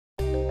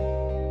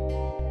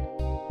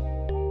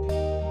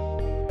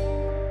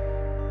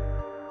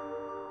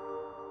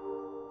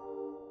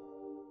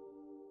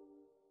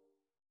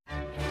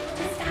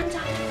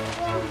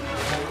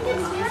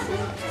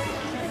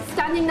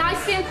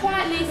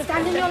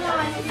Good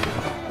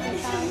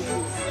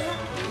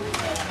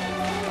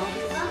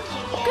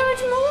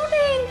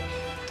morning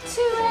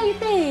to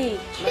AB.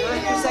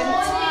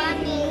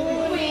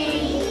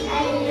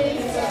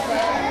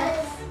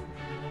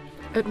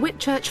 At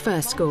Whitchurch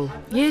First School,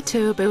 Year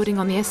 2 are building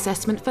on the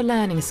assessment for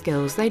learning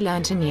skills they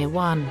learnt in Year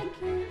 1.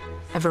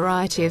 A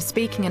variety of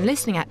speaking and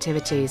listening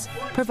activities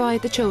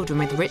provide the children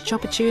with rich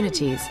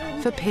opportunities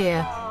for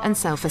peer and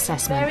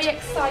self-assessment. Very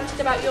excited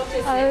about your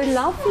visit. Oh,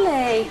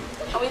 lovely.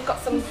 And we've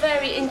got some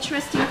very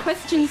interesting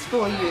questions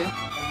for you.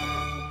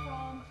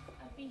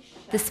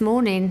 This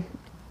morning,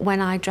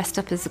 when I dressed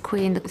up as the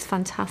Queen, it was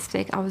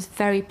fantastic. I was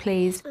very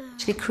pleased. It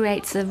actually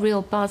creates a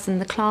real buzz in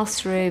the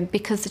classroom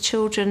because the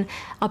children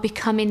are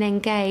becoming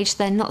engaged.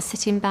 They're not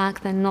sitting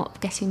back, they're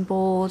not getting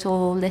bored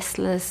or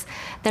listless.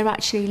 They're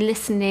actually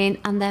listening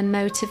and they're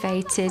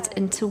motivated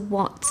into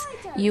what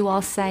you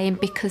are saying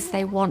because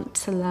they want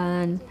to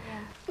learn.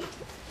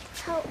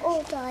 How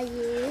old are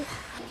you?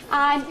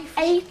 I'm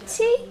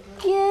 80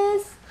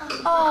 years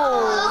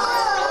old.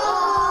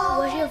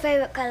 What's your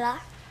favourite colour?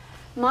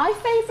 My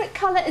favourite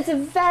colour is a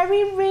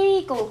very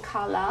regal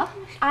colour,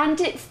 and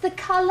it's the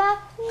colour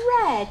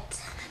red.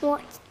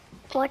 What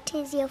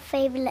is your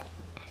favourite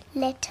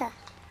letter?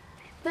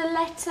 The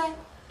letter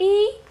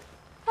E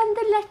and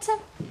the letter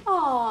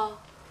R.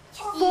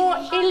 For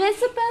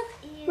Elizabeth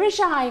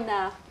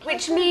Regina,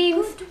 which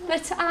means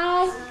that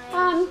I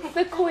am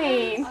the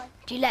Queen.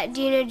 Do you like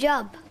doing a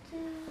job?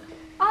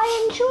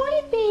 I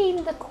enjoy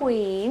being the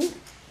Queen.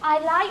 I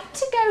like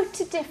to go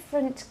to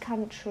different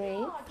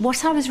countries.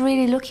 What I was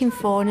really looking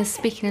for in a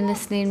speaking and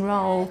listening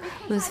role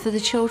was for the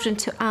children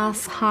to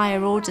ask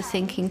higher order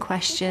thinking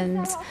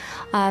questions.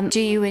 Do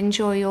you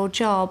enjoy your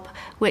job?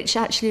 Which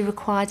actually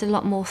required a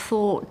lot more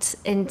thought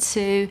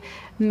into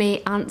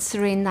me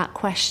answering that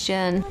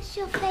question. What's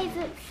your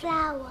favourite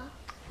flower?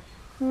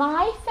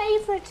 My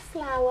favourite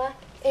flower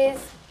is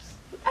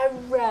a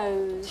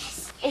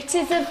rose. It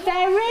is a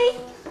very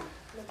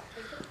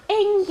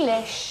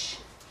English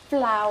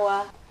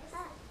flower.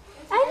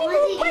 Any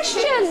more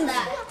questions?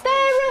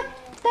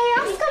 They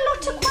ask a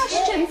lot of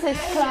questions,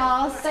 this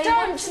class,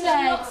 don't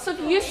they? Lots of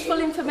useful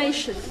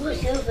information.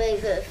 What's your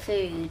favourite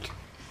food?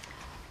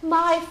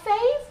 My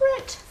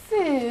favourite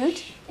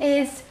food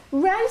is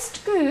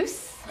roast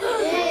goose,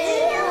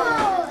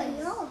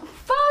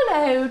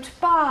 followed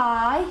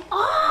by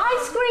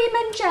ice cream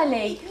and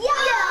jelly.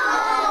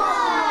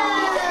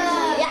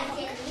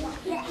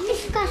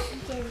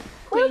 Disgusting.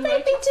 Will they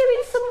be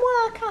doing some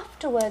work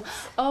afterwards?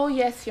 Oh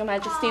yes, Your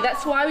Majesty.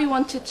 That's why we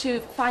wanted to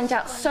find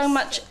out so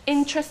much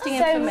interesting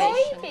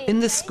information.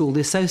 In this school,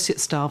 the associate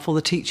staff or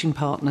the teaching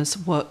partners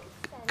work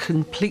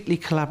completely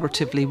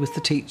collaboratively with the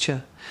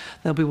teacher.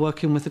 They'll be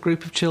working with a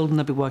group of children,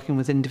 they'll be working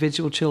with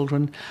individual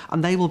children,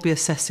 and they will be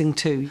assessing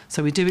too.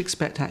 So we do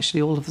expect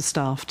actually all of the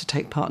staff to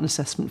take part in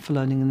assessment for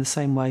learning in the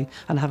same way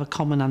and have a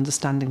common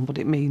understanding of what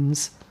it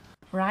means.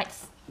 Right,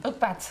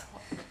 Ugbad,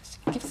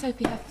 give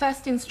Sophie her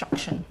first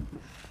instruction.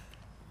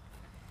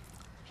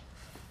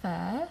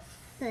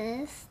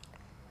 First,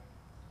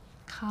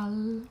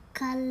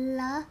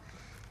 Colour.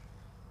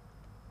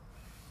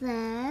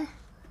 the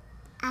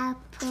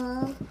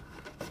apple,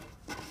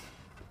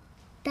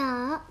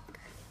 dark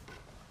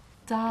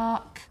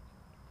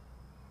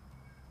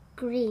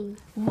green.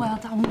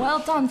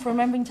 Well done for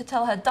remembering to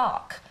tell her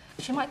dark.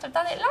 She might have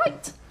done it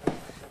light.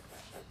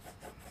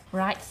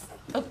 Right,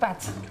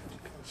 Ugbad,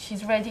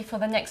 she's ready for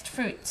the next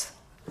fruit.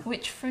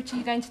 Which fruit are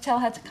you going to tell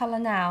her to colour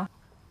now?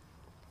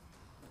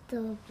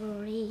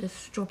 Strawberry. The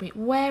strawberry.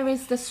 Where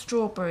is the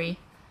strawberry?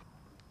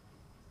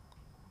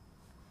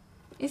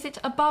 Is it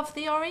above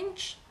the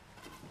orange?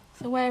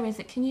 So where is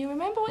it? Can you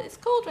remember what it's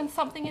called when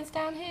something is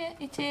down here?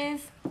 It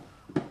is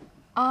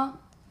Under.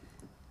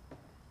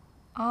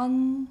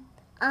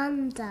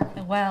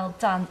 Well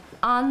done.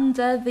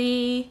 Under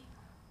the...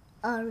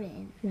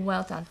 Orange.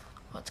 Well done.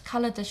 What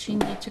colour does she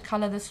need to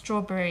colour the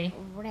strawberry?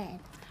 Red.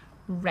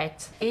 Red.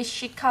 Is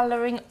she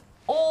colouring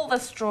all the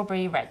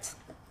strawberry red?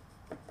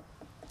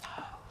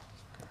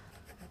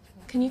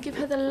 Can you give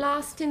her the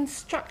last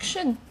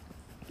instruction?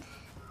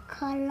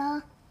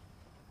 Colour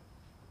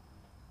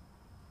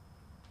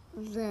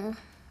the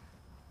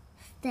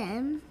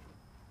stem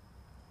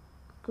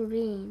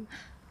green.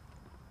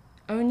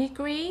 Only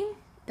green?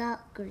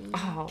 Dark green.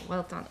 Oh,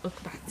 well done,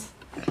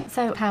 Ugbad.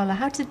 So, Paola,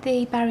 how did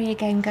the barrier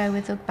game go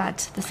with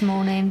Ugbad this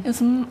morning? It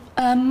was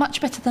much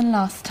better than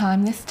last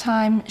time. This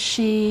time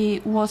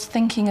she was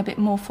thinking a bit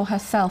more for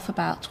herself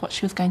about what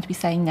she was going to be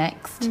saying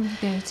next.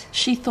 Good.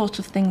 She thought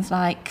of things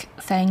like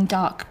saying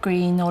dark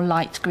green or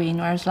light green,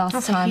 whereas last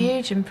That's time... a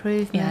huge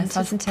improvement, yes,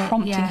 wasn't it?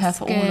 prompting her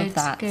for all of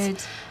that. Good.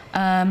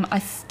 I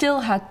still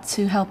had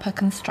to help her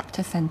construct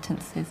her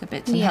sentences a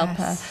bit and help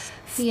her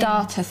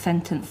start her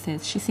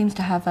sentences. She seems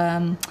to have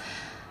a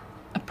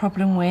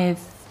problem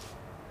with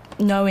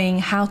knowing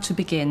how to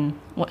begin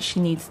what she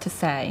needs to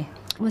say.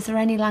 Was there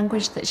any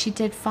language that she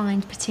did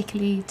find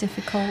particularly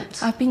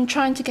difficult? I've been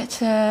trying to get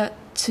her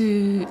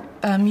to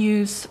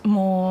use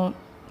more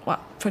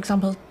for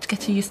example, to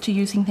get used to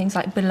using things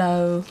like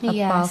below,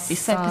 above, beside.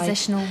 So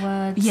positional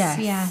words.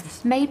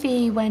 Yes.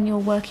 Maybe when you're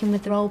working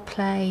with role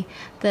play,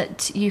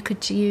 that you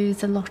could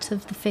use a lot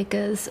of the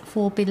figures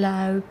for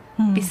below,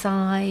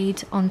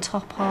 beside, on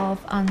top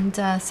of, and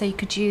so you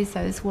could use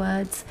those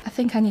words. I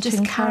think I need to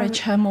encourage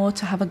her more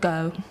to have a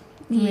go.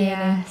 Really.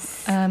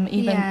 Yes.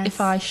 Even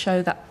if I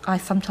show that I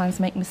sometimes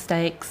make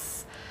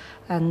mistakes,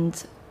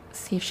 and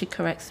see if she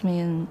corrects me,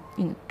 and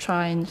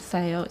try and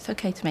say, oh, it's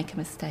okay to make a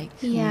mistake.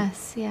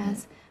 Yes.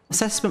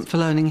 Assessment for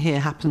learning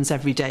here happens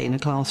every day in a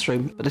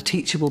classroom, but a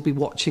teacher will be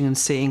watching and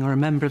seeing, or a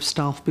member of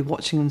staff will be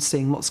watching and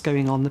seeing what's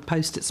going on. The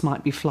post-its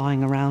might be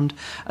flying around,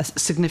 a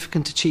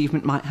significant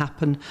achievement might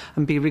happen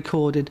and be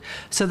recorded.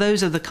 So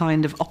those are the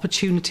kind of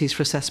opportunities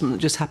for assessment that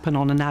just happen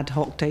on an ad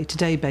hoc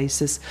day-to-day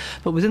basis.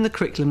 But within the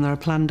curriculum there are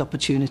planned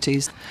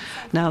opportunities.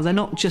 Now they're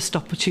not just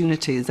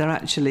opportunities, they're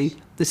actually,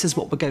 this is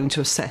what we're going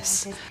to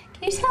assess.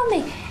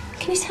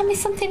 Can you tell me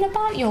something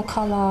about your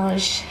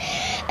collage?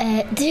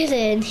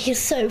 Dylan, he's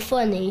so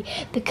funny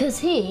because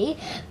he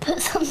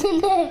put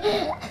something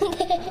there.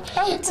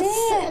 Oh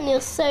dear! And he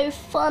was so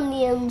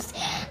funny,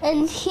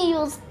 and he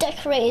was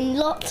decorating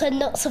lots and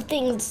lots of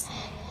things.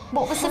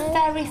 What was the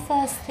very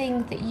first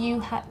thing that you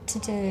had to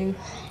do?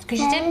 Because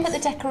you didn't put the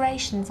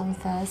decorations on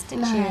first,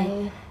 did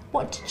you?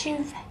 What did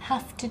you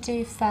have to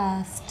do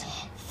first?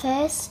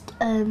 First,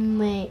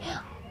 Dylan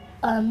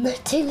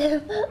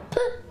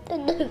put the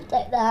note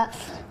like that,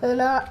 and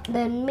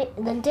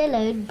then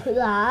Dylan put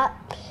that,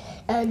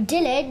 and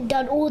Dylan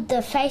done all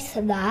the face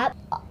of that,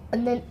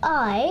 and then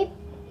I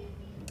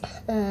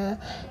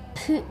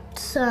put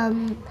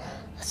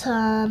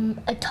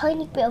a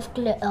tiny bit of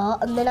glitter,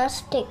 and then I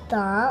stick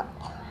that.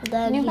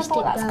 Then you remember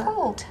what that's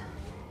called?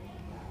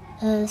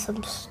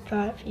 Some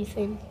stripy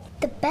thing.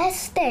 The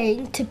best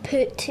thing to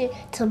put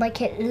to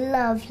make it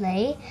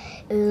lovely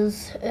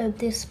is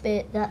this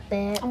bit, that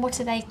bit. And what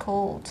are they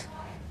called?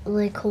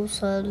 They're called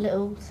some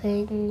little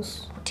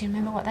things. Do you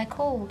remember what they're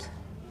called?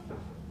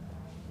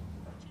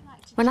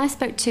 When I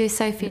spoke to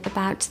Sophie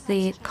about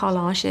the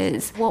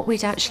collages, what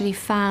we'd actually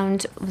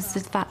found was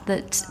the fact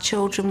that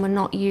children were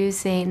not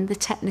using the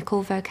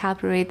technical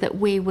vocabulary that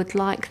we would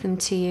like them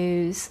to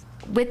use.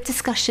 With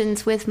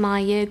discussions with my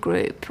year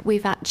group,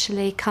 we've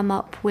actually come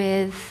up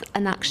with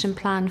an action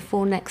plan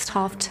for next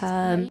half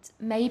term,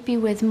 maybe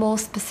with more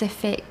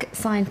specific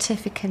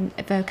scientific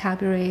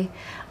vocabulary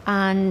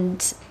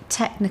and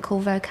technical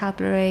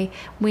vocabulary.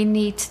 We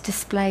need to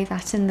display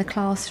that in the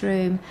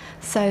classroom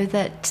so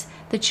that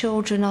the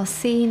children are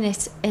seeing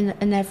it in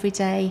an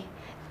everyday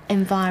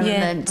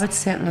environment. Yeah, I would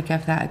certainly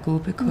give that a go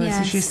because,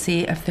 as you say,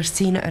 if they're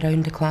seeing it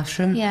around the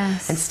classroom,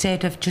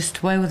 instead of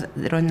just while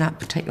they're on that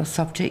particular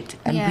subject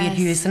and we're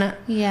using it,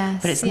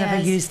 but it's never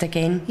used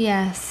again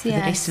for the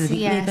rest of the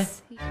week, maybe.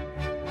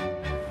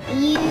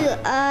 You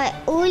are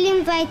all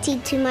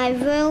invited to my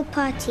royal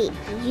party.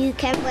 You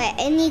can wear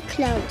any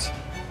clothes.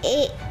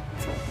 It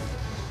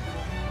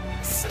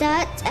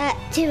starts at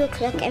 2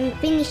 o'clock and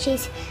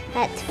finishes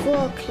at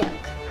 4 o'clock.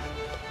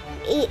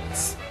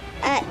 It's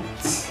at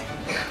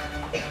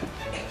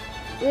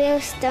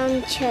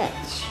Whistledown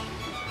Church.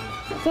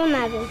 From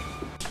Adam.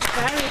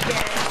 Very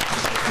good.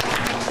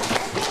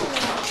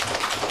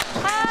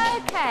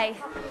 Okay,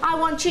 I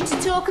want you to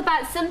talk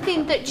about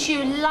something that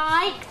you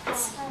liked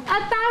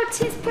about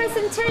his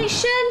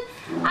presentation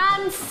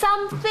and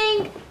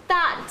something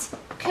that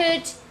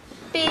could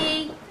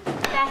be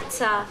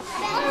better.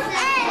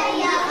 I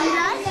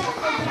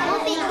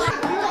only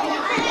like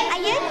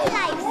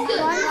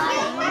one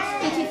thing.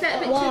 Did you set a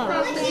bit too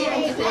close to the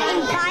end of it?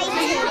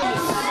 Invited.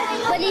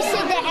 When he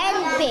said the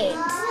end bit.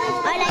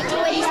 I liked it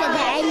when he said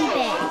the end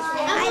bit.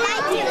 I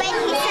liked it when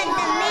he said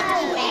the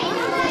middle bit.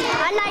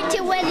 I liked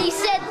it when he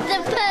said the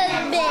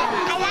first bit.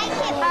 I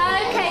liked it.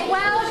 Okay,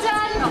 well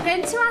done. I'm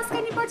going to ask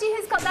anybody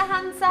who's got their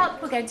hands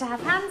up. We're going to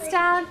have hands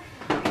down.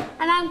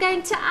 And I'm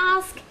going to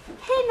ask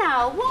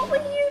Hinal, what were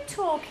you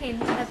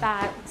talking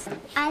about?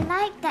 I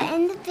like that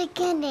in the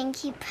beginning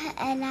he put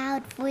a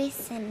loud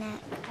voice in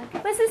it. Okay.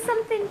 Was there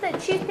something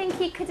that you think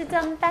he could have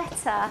done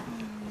better?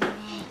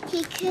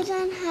 He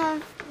couldn't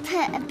have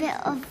put a bit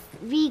of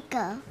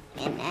regal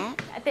in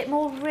it. A bit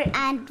more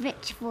and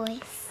rich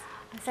voice.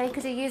 So he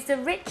could have used a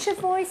richer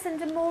voice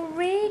and a more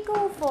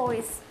regal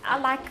voice.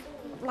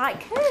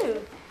 Like who?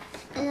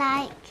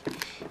 Like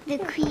the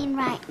Queen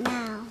right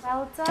now.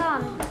 Well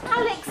done.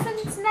 Alex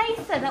and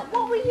Nathan,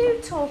 what were you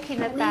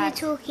talking about?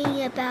 We were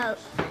talking about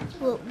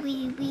what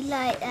we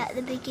liked at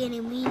the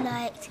beginning. We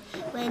liked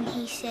when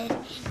he said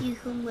you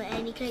can wear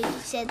any clothes.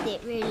 He said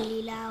it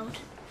really loud.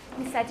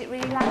 He said it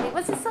really loudly.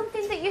 Was there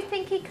something that you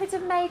think he could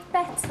have made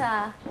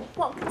better?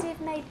 What could he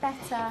have made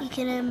better? He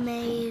could have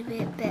made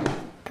it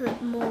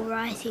put more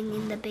writing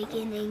in the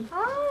beginning.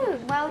 Oh,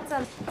 well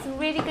done. Some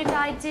really good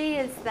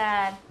ideas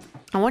there.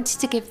 I wanted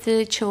to give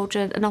the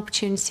children an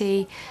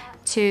opportunity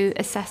to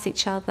assess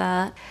each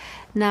other.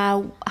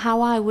 Now,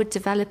 how I would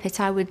develop it,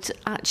 I would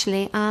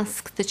actually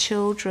ask the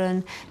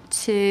children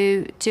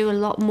to do a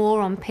lot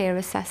more on peer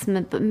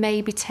assessment, but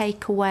maybe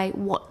take away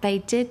what they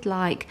did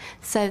like,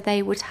 so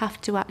they would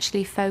have to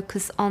actually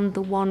focus on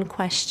the one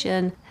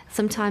question.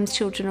 Sometimes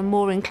children are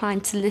more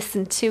inclined to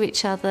listen to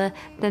each other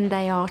than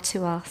they are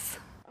to us.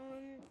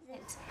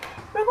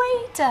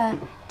 Rowena,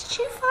 did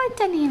you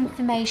find any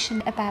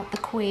information about the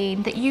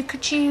Queen that you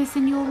could use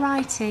in your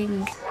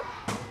writing?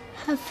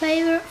 Her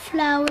favourite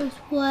flowers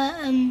were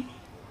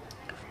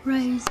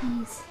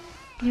roses.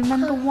 You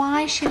remember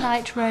why she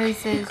liked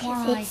roses?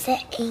 Because it's an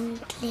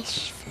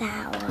English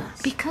flower.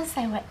 Because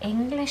they were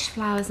English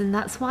flowers, and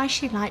that's why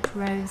she liked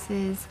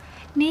roses.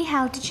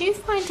 Nihal, did you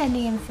find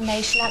any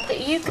information out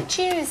that you could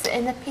use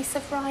in a piece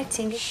of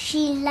writing?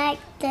 She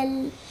liked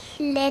the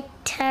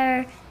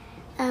letter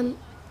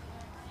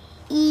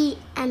E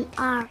and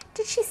R.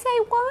 Did she say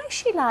why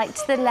she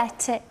liked the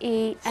letter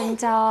E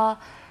and R?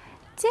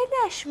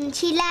 Dinesh?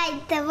 She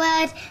liked the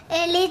word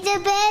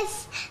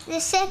Elizabeth, the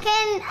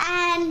second,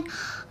 and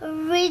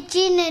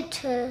Regina.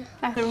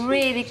 That's a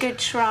really good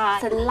try.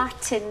 It's a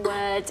Latin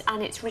word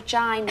and it's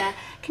Regina.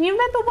 Can you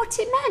remember what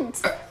it meant?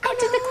 What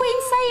did the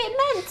Queen say it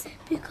meant?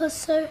 Because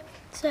so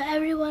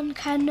everyone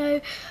can know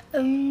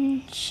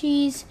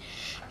she's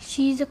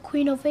the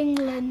Queen of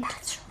England.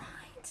 That's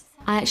right.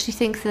 I actually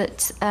think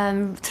that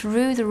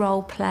through the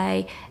role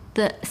play,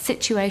 the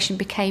situation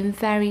became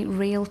very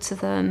real to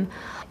them.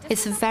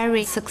 It's a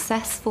very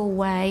successful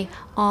way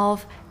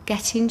of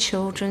getting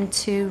children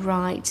to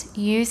write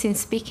using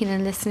speaking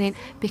and listening,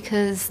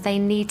 because they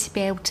need to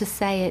be able to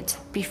say it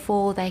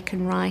before they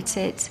can write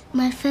it.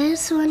 My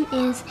first one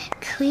is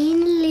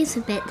Queen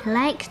Elizabeth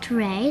liked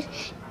red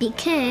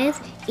because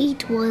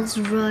it was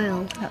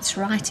royal. That's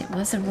right, it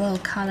was a royal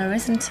colour,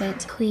 isn't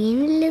it?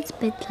 Queen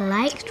Elizabeth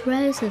liked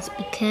roses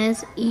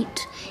because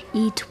it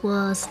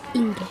was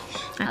English.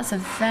 That's a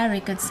very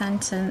good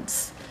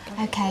sentence.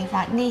 Okay,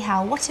 right,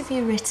 Nihal, what have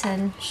you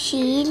written?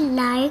 She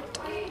liked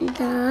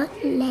the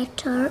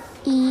letter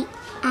E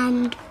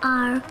and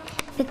R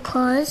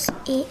because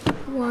it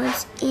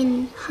was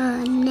in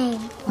her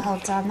name.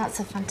 Well done, that's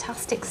a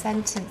fantastic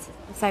sentence.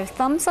 So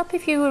thumbs up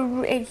if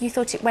you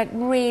thought it went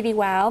really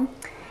well.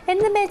 In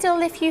the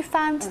middle if you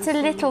found it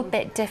a little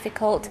bit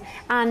difficult,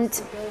 and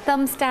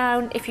thumbs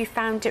down if you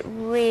found it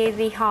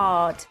really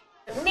hard.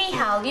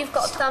 Nihal, you've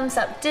got thumbs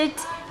up. Did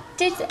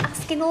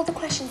asking all the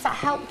questions that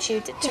helped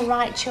you to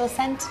write your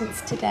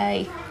sentence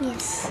today?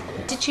 Yes.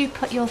 Did you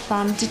put your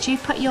thumb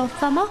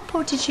up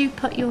or did you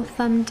put your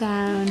thumb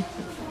down?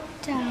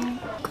 Down,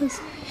 because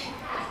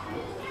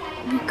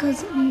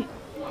it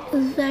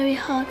was very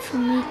hard for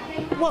me.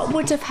 What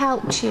would have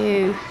helped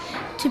you?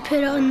 To put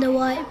it on the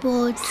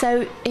whiteboard.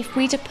 So if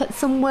we'd have put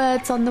some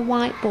words on the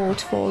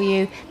whiteboard for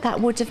you, that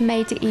would have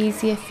made it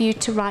easier for you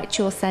to write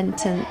your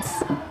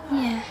sentence?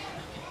 Yeah.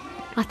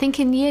 I think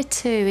in year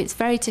 2 it's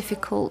very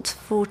difficult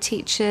for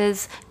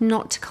teachers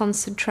not to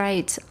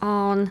concentrate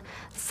on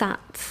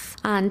SATs,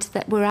 and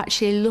that we're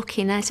actually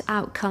looking at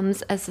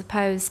outcomes as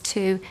opposed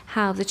to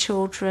how the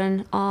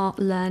children are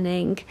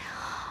learning.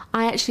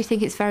 I actually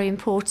think it's very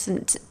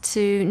important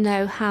to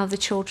know how the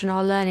children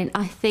are learning.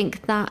 I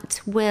think that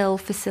will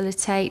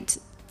facilitate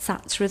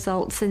SATs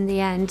results in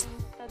the end.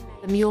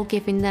 You're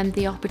giving them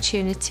the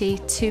opportunity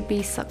to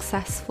be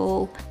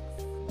successful.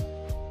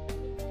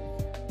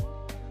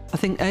 I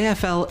think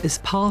AFL is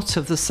part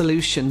of the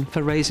solution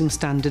for raising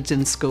standards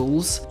in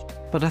schools,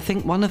 but I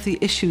think one of the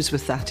issues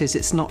with that is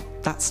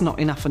that's not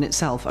enough in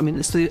itself. I mean,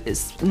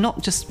 it's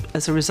not just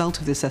as a result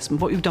of the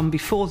assessment, what you've done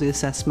before the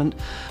assessment,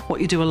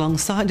 what you do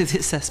alongside of the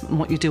assessment, and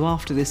what you do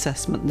after the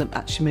assessment that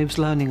actually moves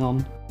learning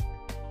on.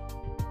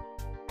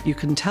 You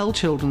can tell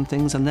children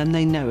things and then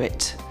they know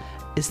it.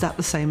 Is that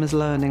the same as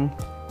learning?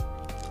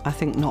 I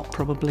think not,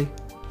 probably.